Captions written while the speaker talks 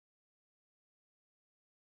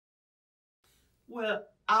Well,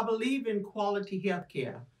 I believe in quality health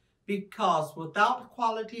care because without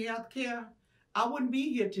quality health care, I wouldn't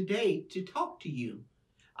be here today to talk to you.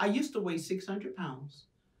 I used to weigh 600 pounds,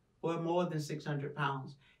 or more than 600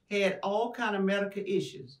 pounds, had all kind of medical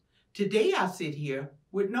issues. Today I sit here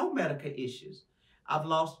with no medical issues. I've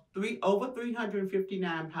lost over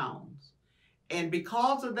 359 pounds. And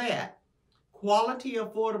because of that, quality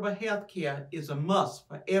affordable health care is a must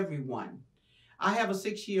for everyone. I have a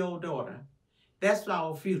 6-year-old daughter. That's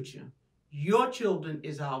our future. Your children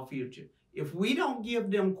is our future. If we don't give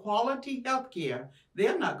them quality health care,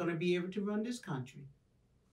 they're not going to be able to run this country.